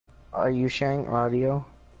Are you sharing audio?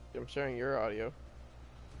 I'm sharing your audio.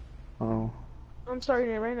 Oh. I'm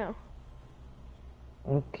starting it right now.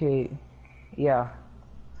 Okay. Yeah.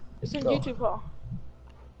 It's in Go. YouTube call.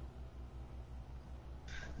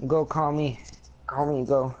 Go call me. Call me,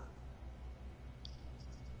 go.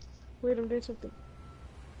 Wait, I'm doing something.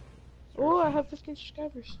 Oh, I have 15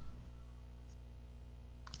 subscribers.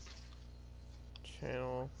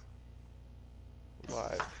 Channel.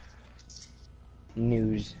 Live.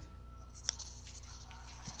 News.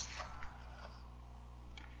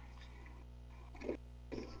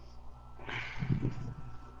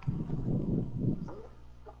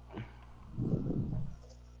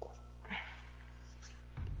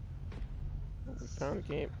 We found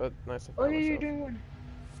game, but nice to Oh find yeah, you're myself. doing one.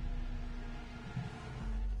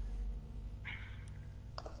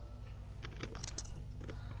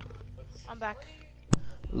 I'm back.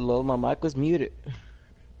 Lol, my mic was muted.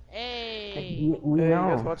 Hey. We Hey, you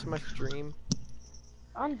guys know. watching my stream?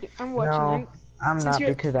 I'm watching No, it. I'm Since not you're,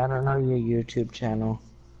 because I don't know your YouTube channel.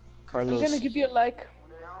 I'm gonna Carlos. give you a like.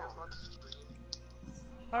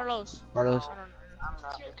 Carlos. Carlos. I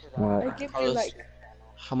don't What? I give you a Carlos, like.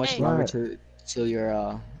 how much Hey. longer What? till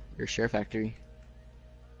your share factory?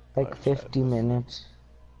 Like Live 50 chat. minutes.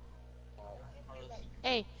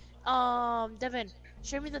 Hey, Devin,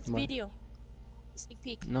 show me that What? video. Sneak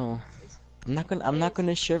peek. No, I'm not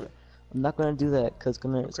gonna share. I'm not gonna do that because it's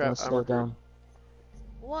gonna crap, I'm slow recruit. down.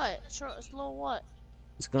 What? Slow what?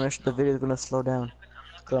 The video is gonna slow down.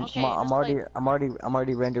 'Cause Okay, let's play. I'm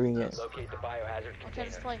already rendering it. Locate the biohazard Okay,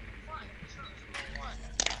 let's container. play.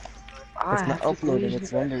 I It's not have to uploading, use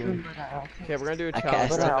it's the rendering. restroom, but I Okay, we're gonna do a I challenge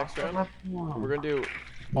cast round it. next round. We're gonna do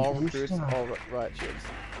all recruits, all riot shields.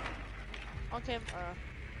 Okay,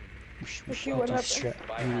 Okay, what happened?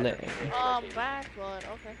 I'm back, but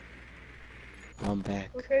okay. I'm back.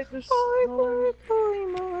 Okay, this.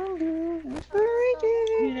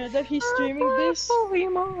 You know that he's streaming this?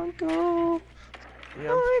 Pokemon Go.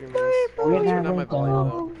 Yeah, I'm streaming this. I'm gonna turn down my volume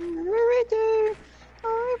though.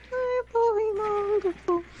 I play Pokemon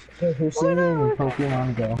Go. Hey, who's singing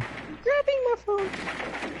Pokemon Go? Grabbing my phone.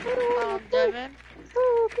 Devin.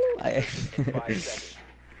 I 5 seconds.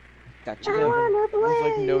 got I you. wanna play There's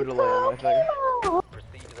like no delay on my thing. Pokemon.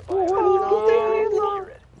 Proceed to the What biohazard do container you and want? secure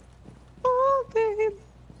it. Oh, babe.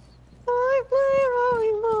 I play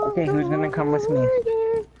Pokemon. Okay, who's gonna come with me?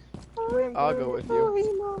 I'll go with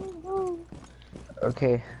you.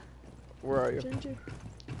 Okay, Where are you? Ginger.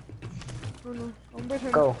 Oh no, I'm with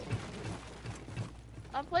him. go.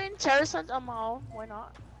 I'm playing Terrasant on my own. Why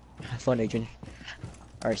not? Have fun, Adrian.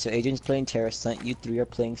 Alright, so Adrian's playing Terra Stunt, you three are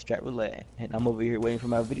playing Strat Roulette, and I'm over here waiting for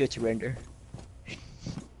my video to render.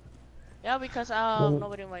 Yeah, because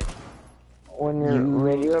nobody might. When your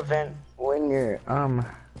radio event, when your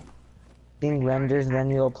thing renders,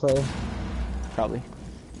 then you'll play. Probably.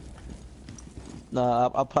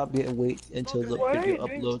 No, I'll probably wait until the Why are video you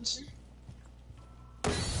doing uploads.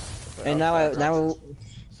 Okay, And now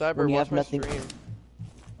Cyber, when you watch have my nothing- stream.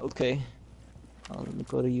 okay. Let me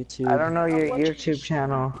go to YouTube. I don't know your YouTube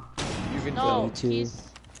channel. You can No, tell. YouTube. he's.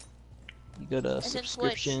 You go to It's in Twitch.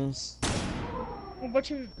 subscriptions. I'm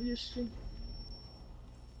watching your stream.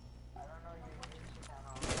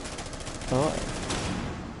 Oh.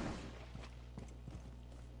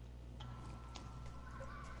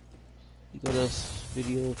 You go to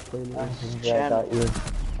video playlist. Yeah, I got you.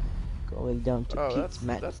 Go all the way down to Oh, Pete's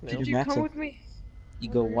that's new. Peter Did you come Maxim. with me? You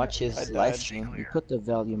go watch I his died. live stream. You put the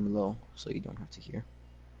volume low so you don't have to hear.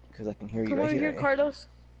 Because I can hear you Come right over here, here. Carlos.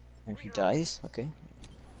 And if he dies, okay.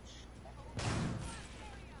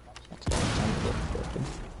 That's a long time to get broken.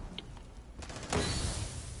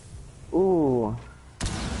 Ooh.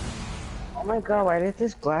 Oh my god, why did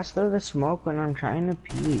this glass throw the smoke when I'm trying to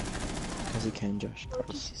pee? Because he can, Josh.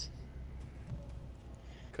 Because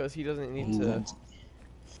Because he doesn't need he to wants-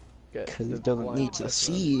 get. 'cause he the doesn't blind need to test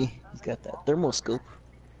see. He's got that thermal scope.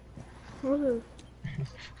 I'm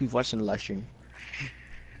We've watched in the live stream.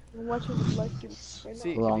 watching the live stream right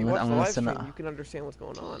See, now. Well, if you I'm watch gonna the live send stream, a- you can understand what's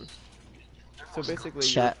going on. So basically,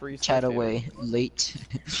 Chat, you're free chat spectator. away. Late.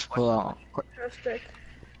 Well, Hashtag.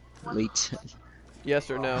 late. Yes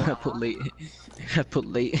or no? I put late. I put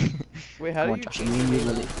late. Wait, how do Come on, you Josh, change me the and you name?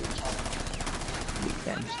 late. Late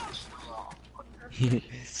fans.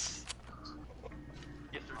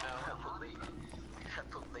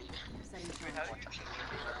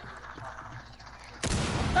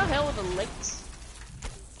 What the hell with the licks?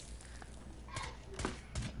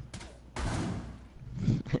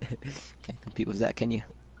 Can't compete with that, can you?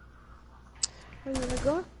 Are you gonna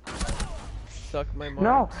go? Suck my mom.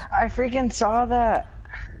 No, I freaking saw that.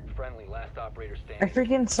 Friendly, last operator operator I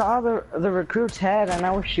standing. freaking saw the recruit's head and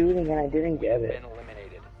I was shooting and I didn't get it. Been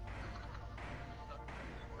eliminated.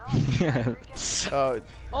 Oh,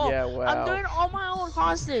 Oh, yeah, wow. I'm doing all my own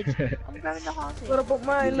hostage. I'm grabbing the hostage. What about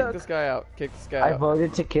my Kick luck? this guy out. Kick this guy I out.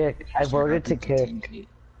 voted to kick. I voted to kick. Kick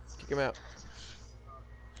him out.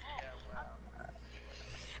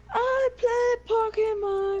 I play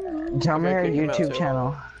Pokemon. Tell me Okay, your kick him out YouTube too.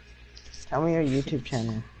 channel. Tell me your YouTube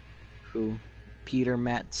channel. Who? Peter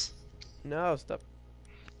Matz. No, stop.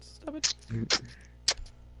 Stop it.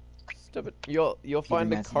 Stop it. You'll find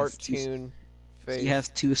the Matz is cartoon face. He has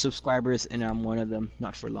 2 subscribers and I'm one of them.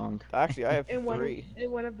 Not for long. Actually, I have And 3.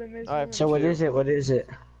 one of them is. I have So what two. is it? What is it?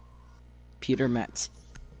 Peter Matz.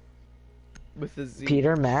 With a Z.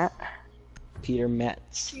 Peter Matt? Peter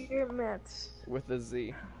Matz. Peter Mats. With a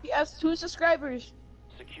Z. He has 2 subscribers.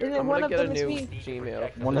 Secure And then I'm one gonna of get a them is new me.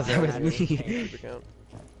 Gmail. One of them is me. YouTube account.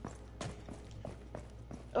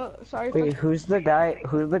 Oh, sorry. Wait, who's the guy?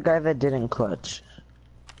 Who's the guy that didn't clutch?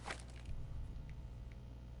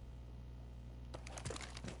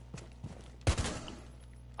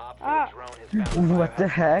 Op 4 Ah. drone has found What the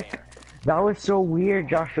heck? That was so weird,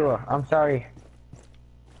 Joshua. I'm sorry.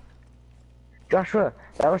 Joshua,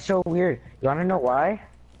 that was so weird. You wanna know why?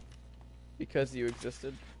 Because you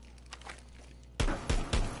existed.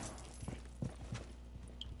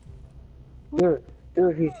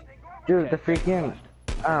 Dude, the freaking,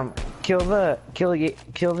 kill the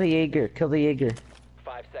Jaeger, kill the Jaeger. 5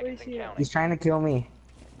 Where seconds is and he at? counting. He's trying to kill me.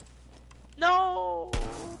 No.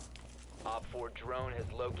 Op 4 drone has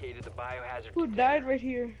located the biohazard Who container. died right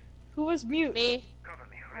here? Who was mute? Me.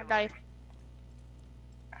 I died.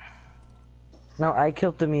 No, I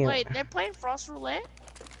killed the mute. Wait, they're playing Frost Roulette?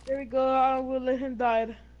 There we go. I will let him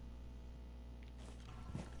die.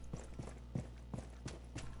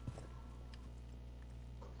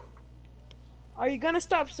 Are you gonna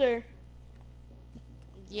stop, sir?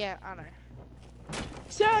 Yeah, I know.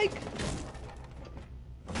 Psych!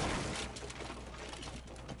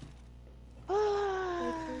 Tell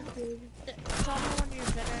me when you're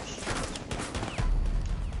finished.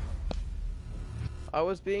 I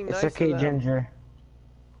was being It's nice okay, to them. Ginger.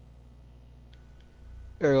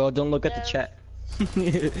 Earl, don't look at the Yeah. chat.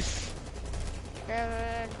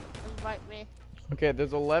 Kevin, invite me. Okay,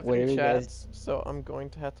 there's 11 Where are you chats, so I'm going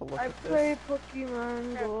to have to look I at this. play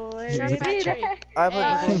Pokemon Go Sure, every Patrick. day. I play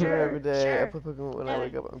Pokemon Sure, Go every day. I sure. play Pokemon when I Yeah,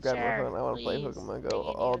 wake up. I'm grabbing my sure, phone. I want to play please, Pokemon Go bring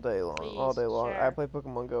it all in, day long. All day please, long. I sure. play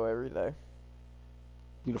Pokemon Go every day.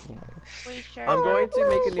 Beautiful. Please share. I'm going to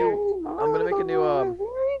make a new. I'm gonna make a new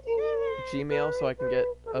Gmail so I can get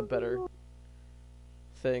a better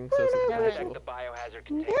thing. So it's Kevin. Protect the biohazard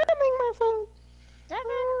container.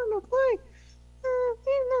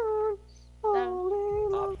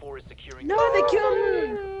 Op 4 is securing No, the they biohazard killed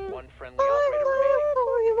container. me. One friendly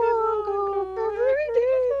operator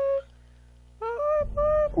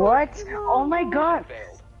What? Oh my god!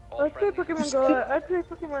 failed. All I play friendlies Pokemon Go. I play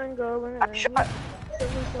Pokemon Go when I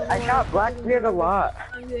shot Blackbeard a lot.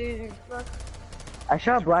 I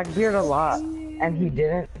shot Blackbeard a lot, and he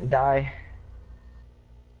didn't die.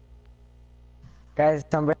 Guys,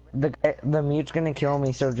 somebody, the mute's gonna kill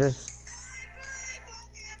me, so just.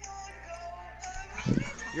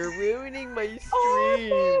 You're ruining my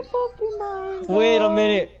Oh, stream. Wait a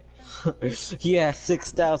minute. He has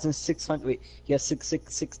 6,600. Wait, he has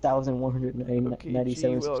 6,197 Okay, gee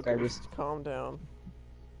willikers, subscribers. calm down.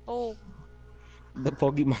 Oh, The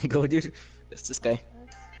Pokemon Go, dude. That's this guy.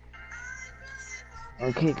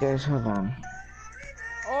 Okay, guys, hold on.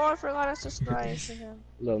 oh, I forgot to subscribe to him.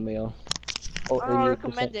 Low mail. Oh, I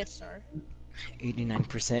recommend 88%. it, sir.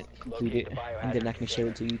 89% completed. And then I can share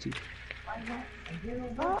it to YouTube.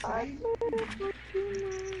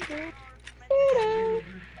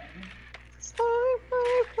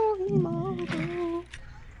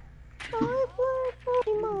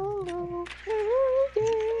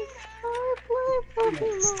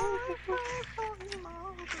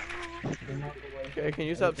 Okay, can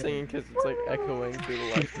you stop singing because it's like echoing through the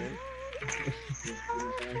live stream?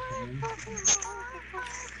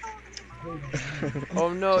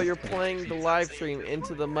 Oh no, you're playing the live stream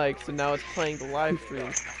into the mic, so now it's playing the live stream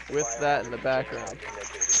with that in the background. 10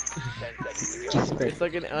 seconds to go. Jesus Christ. It's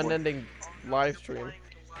like an unending live stream.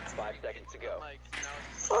 5 seconds to go.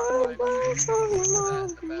 The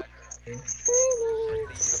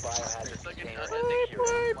biohazard container is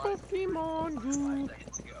secured. Pokemon Go.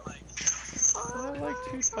 I like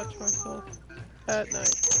to touch myself at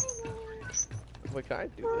night. Wait, can I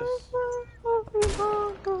do this?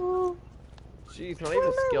 Jeez, not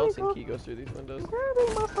even skeleton key goes through these windows.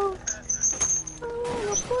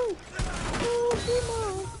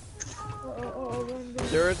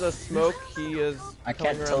 There is a smoke. He is. I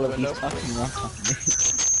coming can't around tell the if he's window. talking or not talking.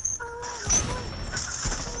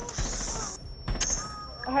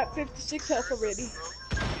 I have 56 health already.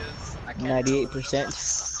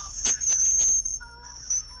 98%.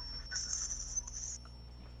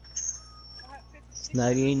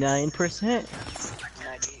 $99%.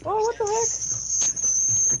 Oh, what the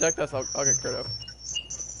Protect us. I'll get Kurdo.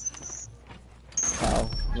 Wow,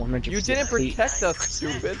 100%. You didn't protect us,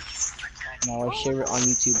 stupid. No, I share it on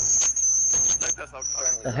YouTube.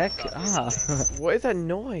 The heck? Ah. What is that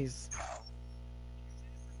noise?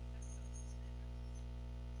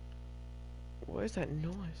 What is that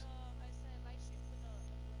noise?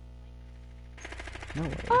 No way.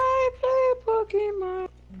 heck? I play Pokemon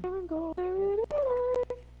Go.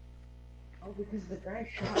 Oh, because the guy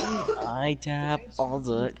shot me. I tap all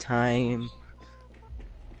the time.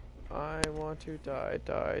 I want to die,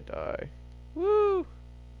 die, die. Woo!